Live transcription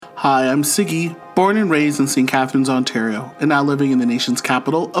Hi, I'm Sigi, born and raised in St. Catharines, Ontario, and now living in the nation's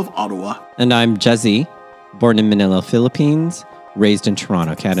capital of Ottawa. And I'm Jezzie, born in Manila, Philippines, raised in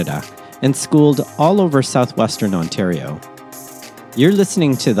Toronto, Canada, and schooled all over southwestern Ontario. You're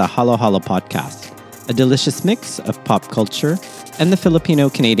listening to the Halo Halo podcast, a delicious mix of pop culture and the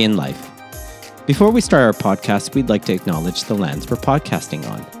Filipino-Canadian life. Before we start our podcast, we'd like to acknowledge the lands we're podcasting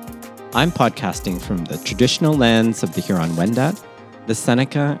on. I'm podcasting from the traditional lands of the Huron-Wendat, the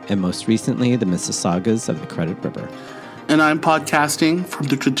Seneca, and most recently, the Mississaugas of the Credit River. And I'm podcasting from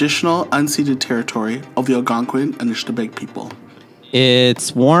the traditional unceded territory of the Algonquin and Anishinaabeg people.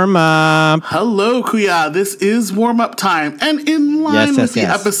 It's Warmup. Hello, Kuya. This is Warmup time. And in line with the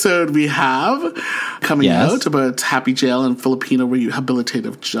episode we have coming out about happy jail and Filipino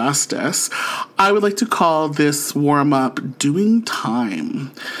rehabilitative justice, I would like to call this Warmup Doing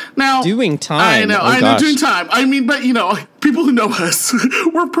Time. Now, Doing Time? I know, doing time. I mean, but you know, people who know us,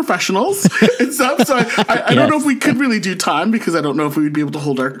 we're professionals and stuff. So I don't know if we could really do time because I don't know if we would be able to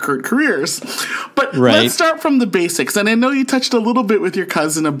hold our current careers. But let's start from the basics. And I know you touched a little bit with your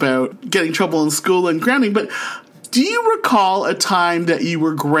cousin about getting in trouble in school and grounding, but do you recall a time that you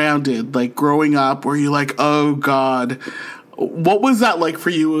were grounded, like growing up, where you're like, oh God, what was that like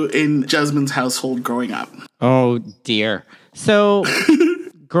for you in Jasmine's household growing up? Oh dear. So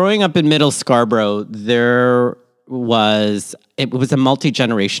growing up in Middle Scarborough, it was a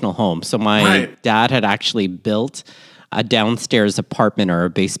multi-generational home. So my dad had actually built a downstairs apartment or a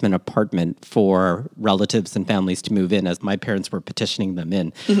basement apartment for relatives and families to move in as my parents were petitioning them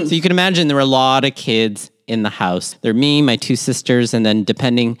in. Mm-hmm. So you can imagine there were a lot of kids in the house. There were me, my two sisters, and then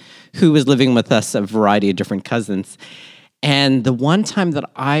depending who was living with us, a variety of different cousins. And the one time that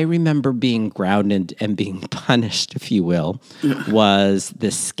I remember being grounded and being punished, if you will, was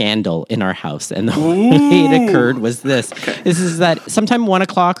this scandal in our house. And the way it occurred was this. Okay. This is that sometime 1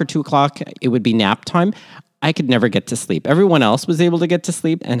 o'clock or 2 o'clock, it would be nap time. I could never get to sleep. Everyone else was able to get to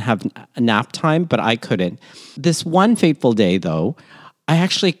sleep and have a nap time, but I couldn't. This one fateful day, though, I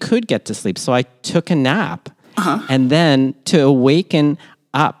actually could get to sleep. So I took a nap. And then to awaken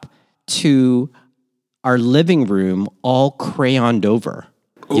up to our living room all crayoned over,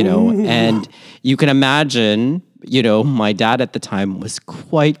 you know, and you can imagine, you know, my dad at the time was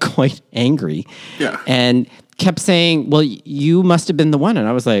quite angry and kept saying, well, you must have been the one. And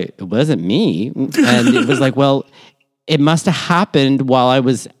I was like, it wasn't me. And it was like, well, it must have happened while I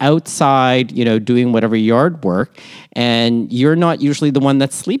was outside, you know, doing whatever yard work. And you're not usually the one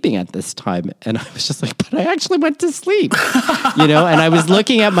that's sleeping at this time. And I was just like, but I actually went to sleep, you know, and I was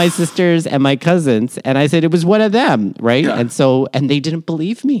looking at my sisters and my cousins and I said, it was one of them. Right. Yeah. And they didn't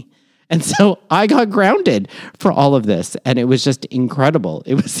believe me. And so I got grounded for all of this. And it was just incredible.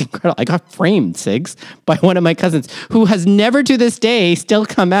 It was incredible. I got framed, Sigs, by one of my cousins who has never to this day still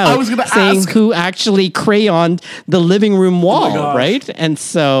come out saying who actually crayoned the living room wall, right? And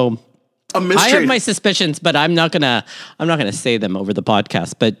so I have my suspicions, but I'm not gonna say them over the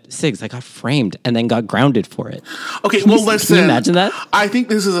podcast. But Sigs, I got framed and then got grounded for it. Okay, well, listen. Can you imagine that? I think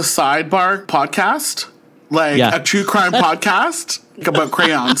this is a sidebar podcast. A true crime podcast about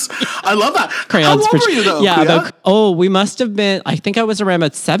crayons. I love that. Crayons. How old were you, though? Yeah. We must have been, I think I was around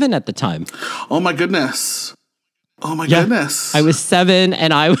about 7 at the time. Oh, my goodness. Goodness. I was 7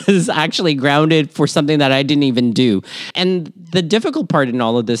 and I was actually grounded for something that I didn't even do. And the difficult part in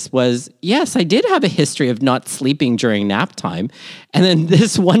all of this was, yes, I did have a history of not sleeping during nap time. And then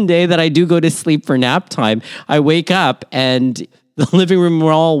this one day that I do go to sleep for nap time, I wake up and the living room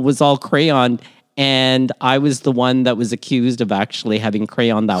wall was all crayon. And I was the one that was accused of actually having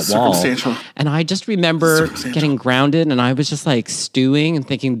crayon that wall. And I just remember getting grounded and I was just like stewing and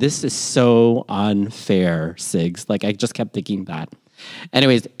thinking, this is so unfair, Sigs. Like I just kept thinking that.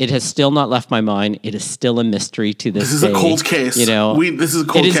 Anyways, it has still not left my mind. It is still a mystery to this day. This is a cold case. You know, this is a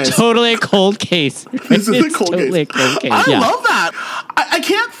cold case. It is totally a cold case. This is a cold case. I love that. I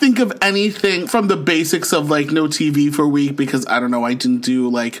can't think of anything from the basics of like no TV for a week because I don't know, I didn't do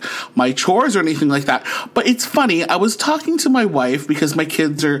like my chores or anything like that. But it's funny. I was talking to my wife because my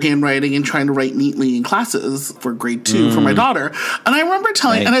kids are handwriting and trying to write neatly in classes for grade 2 for my daughter. And I remember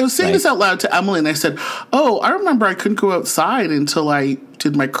and I was saying this out loud to Emily and I said, I remember I couldn't go outside until I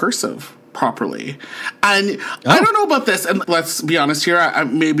did my cursive properly. And I don't know about this, and let's be honest here,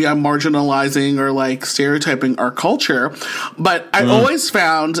 maybe I'm marginalizing or like stereotyping our culture, but I always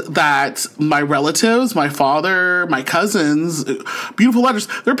found that my relatives, my father, my cousins, beautiful letters,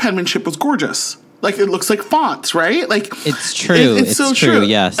 their penmanship was gorgeous. Like, it looks like fonts, right? Like, it's true. It's so true.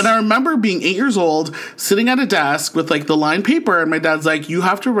 Yes. And I remember being 8 years old, sitting at a desk with like the lined paper, and my dad's like, you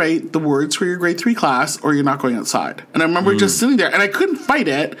have to write the words for your grade 3 class or you're not going outside. And I remember just sitting there, and I couldn't fight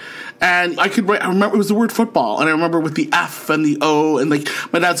it. And I could write, I remember it was the word football. And I remember with the F and the O, and like,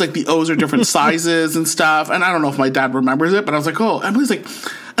 my dad's like, the O's are different sizes and stuff. And I don't know if my dad remembers it, but I was like, oh, Emily's like,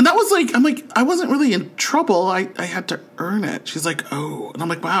 and that was like, I'm like, I wasn't really in trouble. I had to earn it. She's like, oh. And I'm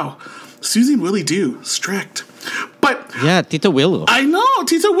like, wow, Susie and Willie do. Strict. But yeah, Tita Willow. I know,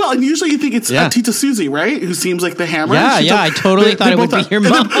 Tita Will. And usually you think it's Tita Susie, right? Who seems like the hammer. Yeah, I totally thought it would be your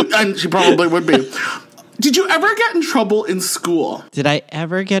mom. And she probably would be. Did you ever get in trouble in school? Did I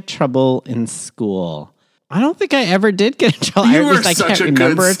ever get trouble in school? I don't think I ever did get in trouble. You were such a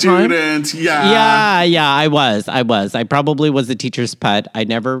good student. Yeah, I was. I probably was the teacher's pet. I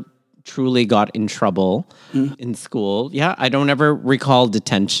never truly got in trouble in school. Yeah, I don't ever recall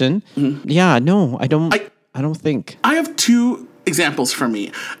detention. Yeah, no, I don't think. I have 2 examples for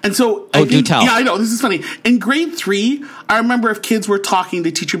me. And so do tell. Yeah, I know. This is funny. In grade 3, I remember if kids were talking,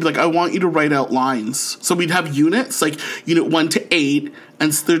 the teacher would be like, I want you to write out lines. So we'd have units, like unit 1 to 8,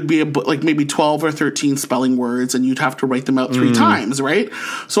 and so there'd be like maybe 12 or 13 spelling words, and you'd have to write them out 3 times, right?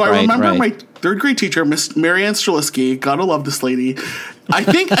 So I remember my 3rd grade teacher, Miss Marianne Streliski, gotta love this lady, I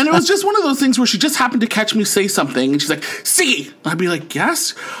think, and it was just one of those things where she just happened to catch me say something, and she's like, Sigi! And I'd be like,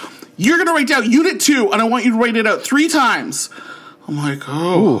 yes? You're gonna write down unit 2, and I want you to write it out 3 times. I'm like,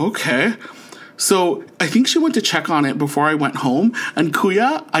 oh, okay. So I think she went to check on it before I went home. And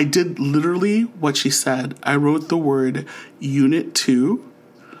Kuya, I did literally what she said. I wrote the word unit 2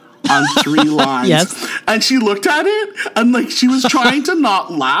 on 3 lines. Yes. And she looked at it, and like she was trying to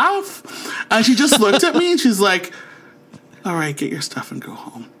not laugh. And she just looked at me, and she's like, all right, get your stuff and go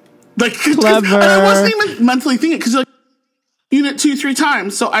home. Like, clever. And I wasn't even mentally thinking, because like, unit 2 3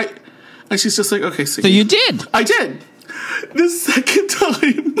 times. And she's just like, okay, so you did. I did. The second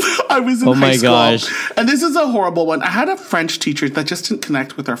time I was in high school. Gosh. And this is a horrible one. I had a French teacher that just didn't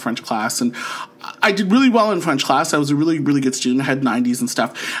connect with our French class. And I did really well in French class. I was a really, really good student. I had 90s and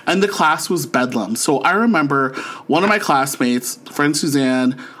stuff. And the class was bedlam. So I remember one of my classmates, friend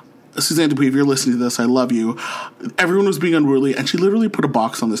Suzanne Dupuis, if you're listening to this, I love you. Everyone was being unruly, and she literally put a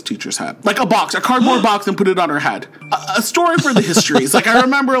box on this teacher's head. Like a cardboard box, and put it on her head. A story for the histories. Like, I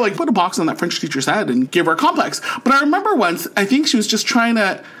remember, like, put a box on that French teacher's head and give her a complex. But I remember once, I think she was just trying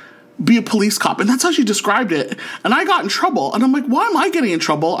to be a police cop, and that's how she described it. And I got in trouble, and I'm like, why am I getting in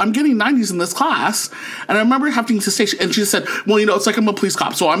trouble? I'm getting 90s in this class. And I remember having to say, and she said, well, it's like I'm a police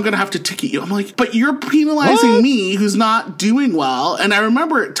cop, so I'm going to have to ticket you. I'm like, but you're penalizing me, who's not doing well. And I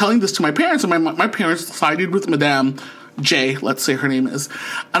remember telling this to my parents, and my parents sided with Madame J, let's say her name is.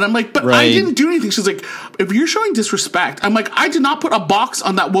 And I'm like, but I didn't do anything. She's like, if you're showing disrespect, I'm like, I did not put a box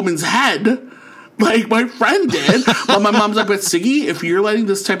on that woman's head. Like, my friend did. But my mom's like, but Sigi, if you're letting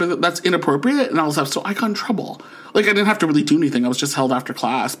this type of, that's inappropriate. And I was like, so I got in trouble. Like, I didn't have to really do anything. I was just held after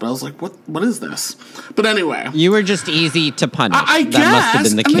class. But I was like, what is this? But anyway. You were just easy to punish. I guess. That must have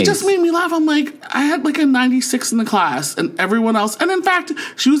been the case. And it just made me laugh. I'm like, I had like a 96 in the class, and everyone else. And in fact,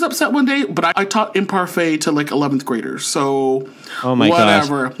 she was upset one day, but I taught imparfait to like 11th graders. So, oh my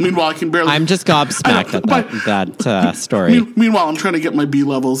whatever. Gosh. Meanwhile, I can barely. I'm just gobsmacked at that story. Meanwhile, I'm trying to get my B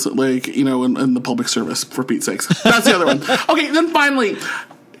levels, like, in the public service, for Pete's sakes. That's the other one. Okay, then finally,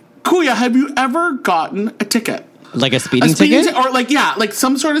 Kuya, have you ever gotten a ticket? Like a speeding ticket? Or like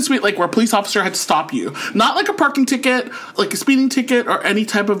some sort of speed, like where a police officer had to stop you. Not like a parking ticket, like a speeding ticket or any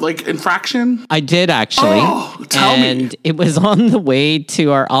type of like infraction. I did actually. Oh, tell me. And it was on the way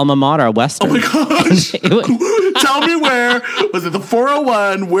to our alma mater, Western. Oh my gosh. Tell me where. Was it the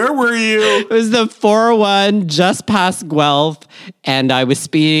 401? Where were you? It was the 401 just past Guelph, and I was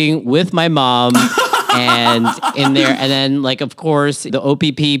speeding with my mom. And in there, and then, like, of course, the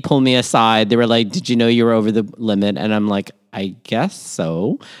OPP pulled me aside. They were like, did you know you were over the limit? And I'm like, I guess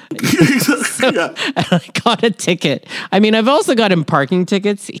so. And I got a ticket. I mean, I've also gotten parking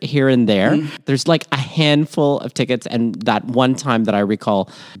tickets here and there. There's like a handful of tickets, and that one time that I recall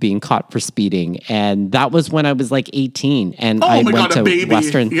being caught for speeding. And that was when I was like 18, and I went to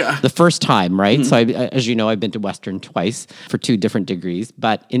Western the first time, right? So as you know, I've been to Western twice for 2 different degrees,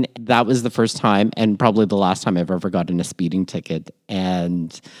 but that was the first time and probably the last time I've ever gotten a speeding ticket.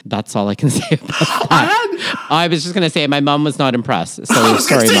 And that's all I can say about that. I was just going to say, my mom mom was not impressed. So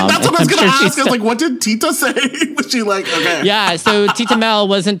sorry, say, mom. That's what I was going to ask. I was like, what did Tita say? Was she like, okay? Yeah, so Tita Mel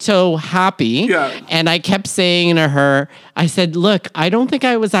wasn't so happy. Yeah. And I kept saying to her, I said, look, I don't think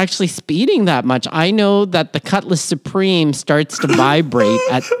I was actually speeding that much. I know that the Cutlass Supreme starts to vibrate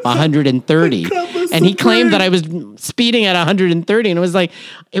at 130. And he claimed that I was speeding at 130. And it was like,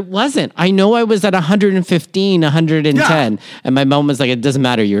 it wasn't. I know I was at 115, 110. Yeah. And my mom was like, it doesn't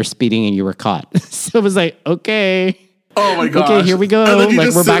matter. You were speeding and you were caught. So it was like, okay. Oh my gosh. Okay, here we go.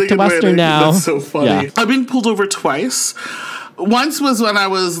 Like, we're back to Western now. That's so funny. Yeah. I've been pulled over twice. Once was when I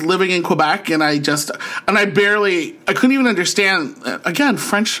was living in Quebec, and I couldn't even understand. Again,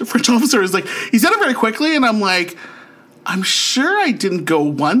 French officer is like, he said it very quickly, and I'm like, I'm sure I didn't go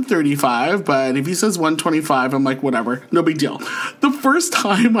 135, but if he says 125, I'm like, whatever, no big deal. The first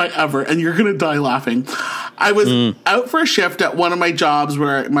time I ever, and you're going to die laughing, I was out for a shift at one of my jobs,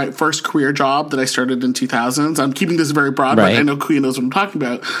 where my first career job that I started in 2000s. I'm keeping this very broad, but I know Kuya knows what I'm talking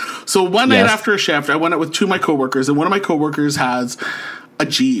about. So one night after a shift, I went out with two of my coworkers, and one of my coworkers has a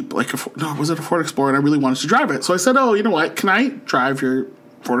Jeep, was it a Ford Explorer? And I really wanted to drive it. So I said, oh, you know what? Can I drive your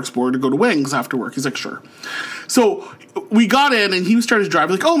Ford Explorer to go to Wings after work? He's like, sure. So we got in, and he started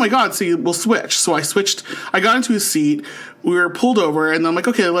driving, like, oh my God, so we'll switch. So I switched, I got into his seat, we were pulled over, and I'm like,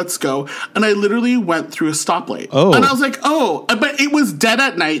 okay, let's go. And I literally went through a stoplight. Oh. And I was like, oh, but it was dead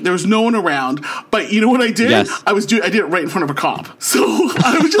at night, there was no one around. But you know what I did? Yes. I did it right in front of a cop. So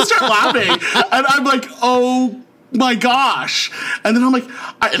I would just start laughing, and I'm like, oh my gosh. And then I'm like,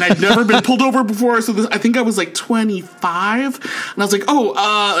 and I'd never been pulled over before, so I think I was like 25, and I was like,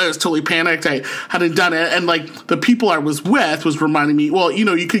 I was totally panicked. I hadn't done it, and like the people I was with was reminding me, well,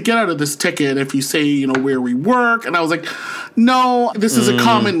 you could get out of this ticket if you say, where we work. And I was like, no, this is a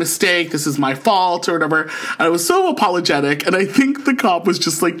common mistake, this is my fault, or whatever. And I was so apologetic, and I think the cop was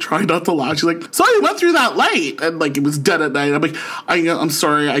just like trying not to laugh. She's like, so I went through that light, and like it was dead at night. I'm like, I'm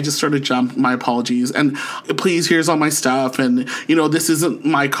sorry, I just started jump, my apologies, and please, here's all my stuff, and this isn't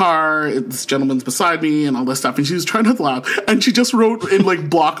my car, this gentleman's beside me, and all this stuff. And she was trying not to laugh, and she just wrote in like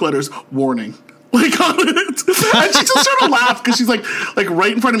block letters, warning, like on it. And she just started to laugh because she's like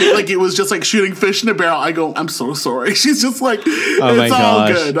right in front of me, like it was just like shooting fish in a barrel. I go, I'm so sorry. She's just like, it's all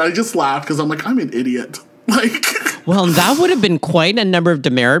good. I just laughed because I'm like, I'm an idiot. Like, well, that would have been quite a number of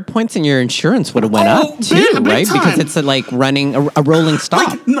demerit points, and your insurance would have went up too, right? Time. Because it's like running a rolling stop.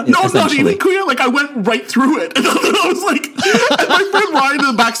 Like, no, not even clear. Like I went right through it, and I was like, and my friend Ryan in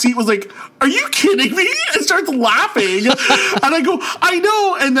the back seat was like, "Are you kidding me?" And starts laughing, and I go, "I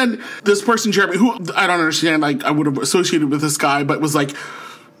know." And then this person, Jeremy, who I don't understand, like I would have associated with this guy, but was like,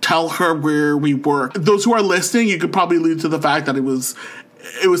 "Tell her where we work." Those who are listening, you could probably allude to the fact that it was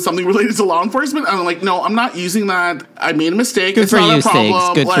something related to law enforcement. And I'm like, no, I'm not using that. I made a mistake. It's not a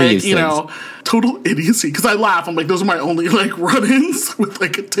problem. Good for you, total idiocy. Because I laugh. I'm like, those are my only like run-ins with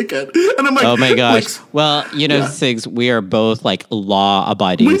like a ticket. And I'm like, oh my gosh. Well, Sigs, we are both like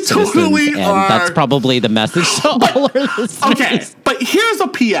law-abiding citizens. Totally and that's probably the message to all our listeners. Okay, but here's a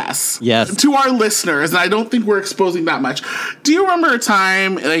PS. Yes. To our listeners, and I don't think we're exposing that much. Do you remember a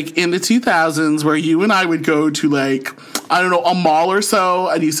time like in the 2000s where you and I would go to like, I don't know, a mall or so,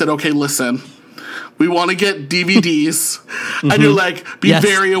 and you said, okay, listen, we want to get DVDs. And you're like, be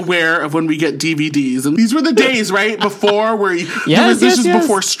very aware of when we get DVDs. And these were the days, right? Before where this is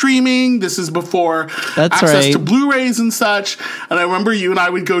before streaming. This is before access to Blu-rays and such. And I remember you and I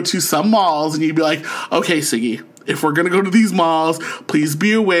would go to some malls, and you'd be like, okay, Siggy, if we're going to go to these malls, please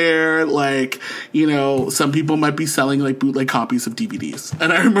be aware, like, some people might be selling like bootleg copies of DVDs.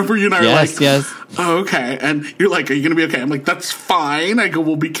 And I remember you and I were like, oh, okay. And you're like, are you going to be okay? I'm like, that's fine. I go,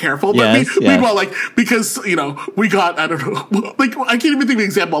 we'll be careful. But meanwhile, like, because, we got, I don't know, like, I can't even think of an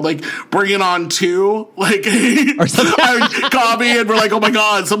example, like, Bring It On 2, like, or something. Copy, and we're like, oh my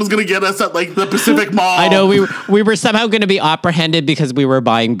God, someone's going to get us at, like, the Pacific Mall. I know, we were somehow going to be apprehended because we were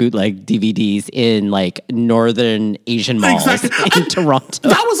buying bootleg DVDs in, like, northern Asian malls in Toronto.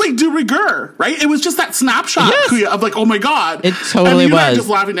 That was like de rigueur, right? It was just that snapshot of like, oh my God. It totally was. I'm just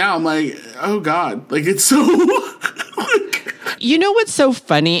laughing now. I'm like, oh God. Like, it's so... You know what's so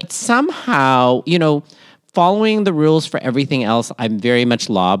funny? Somehow, following the rules for everything else, I'm very much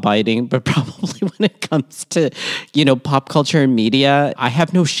law-abiding, but probably when it comes to, pop culture and media, I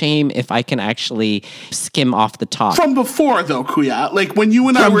have no shame if I can actually skim off the top. From before, though, Kuya. Like, when you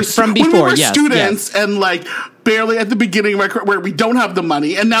and I were students and, like, barely at the beginning where we don't have the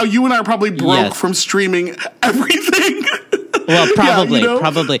money, and now you and I are probably broke from streaming everything. Well,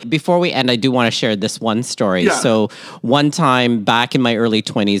 probably. Before we end, I do want to share this one story. Yeah. So one time back in my early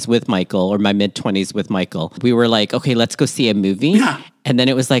 20s with Michael, or my mid 20s with Michael, we were like, okay, let's go see a movie. Yeah. And then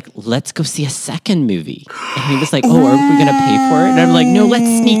it was like, let's go see a second movie. And he was like, oh, are we going to pay for it? And I'm like, no, let's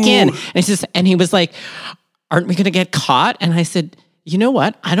sneak in. And he was like, aren't we going to get caught? And I said, you know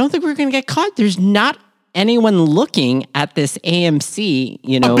what? I don't think we're going to get caught. There's not anyone looking at this AMC,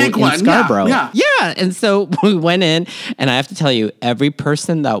 in Scarborough. Yeah. And so we went in, and I have to tell you, every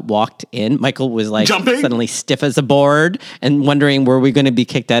person that walked in, Michael was like suddenly stiff as a board and wondering, were we going to be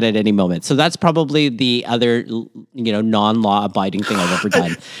kicked out at any moment? So that's probably the other, non-law abiding thing I've ever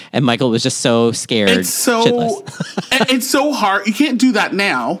done. And Michael was just so scared. It's so hard. You can't do that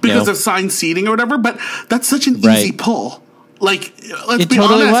now because of assigned seating or whatever, but that's such an easy pull. Like, let's be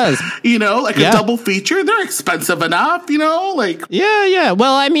totally honest, was. a double feature, they're expensive enough, Yeah.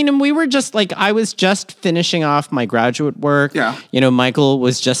 Well, I mean, we were just I was just finishing off my graduate work. Yeah. Michael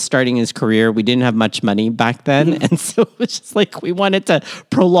was just starting his career. We didn't have much money back then. And so it was just we wanted to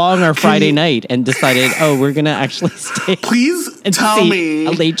prolong our Friday night and decided, we're going to actually stay. Please tell me.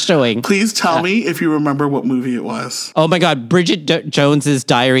 A late showing. Please tell me if you remember what movie it was. Oh my God. Bridget Jones's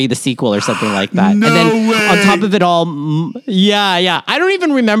Diary, the sequel or something like that. No and then way. On top of it all, yeah. I don't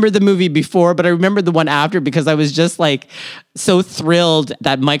even remember the movie before, but I remember the one after because I was just so thrilled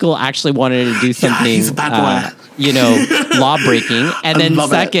that Michael actually wanted to do something, he's a bad boy. Law breaking. And then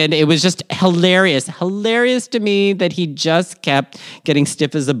second, it was just hilarious to me that he just kept getting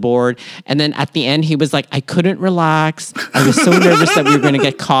stiff as a board. And then at the end, he was like, I couldn't relax. I was so nervous that we were going to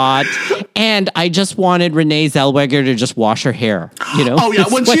get caught. And I just wanted Renee Zellweger to just wash her hair. Oh yeah,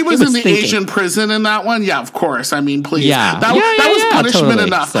 when she was in the Asian prison in that one, yeah, of course. I mean, please. Yeah. That was punishment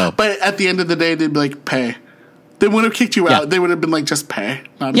enough. So. But at the end of the day, they'd be like, pay. They wouldn't have kicked you out. They would have been like, just pay.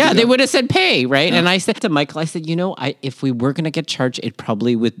 They would have said pay, right? Yeah. And I said to Michael, if we were going to get charged, it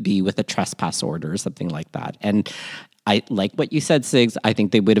probably would be with a trespass order or something like that. And I like what you said, Sigs. I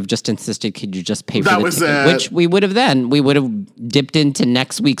think they would have just insisted, could you just pay for the ticket? Which we would have then. We would have dipped into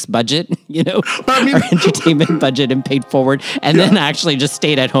next week's budget, our entertainment budget and paid forward, and then actually just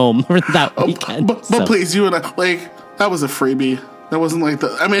stayed at home for that weekend. But please, you and I, that was a freebie. That wasn't it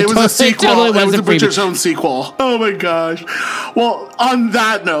was a sequel. It was a Bridget Jones sequel. Oh my gosh. Well, on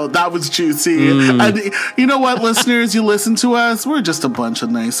that note, that was juicy. And you know what, listeners, you listen to us, we're just a bunch of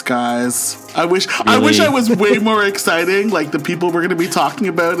nice guys. I wish I was way more exciting, like the people we're going to be talking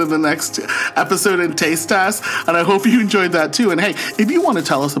about in the next episode in Taste Test. And I hope you enjoyed that too. And hey, if you want to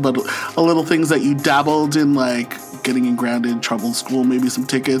tell us about a little things that you dabbled in, getting in grounded, troubled school, maybe some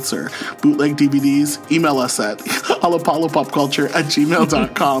tickets or bootleg DVDs, email us at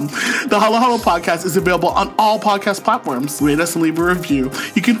hollopopculture@gmail.com. The Hollow Hollow Podcast is available on all podcast platforms. Rate us and leave a review.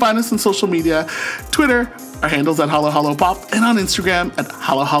 You can find us on social media, Twitter, our handles at Hollow Hollow Pop, and on Instagram at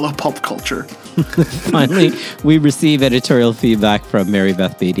Hollow Hollow Pop Culture. Finally, we receive editorial feedback from Mary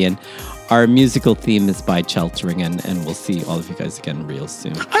Beth Badian. Our musical theme is by Chelteringen, and we'll see all of you guys again real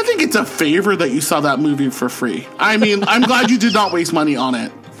soon. I think it's a favor that you saw that movie for free. I mean, I'm glad you did not waste money on it.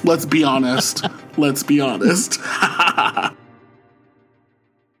 Let's be honest.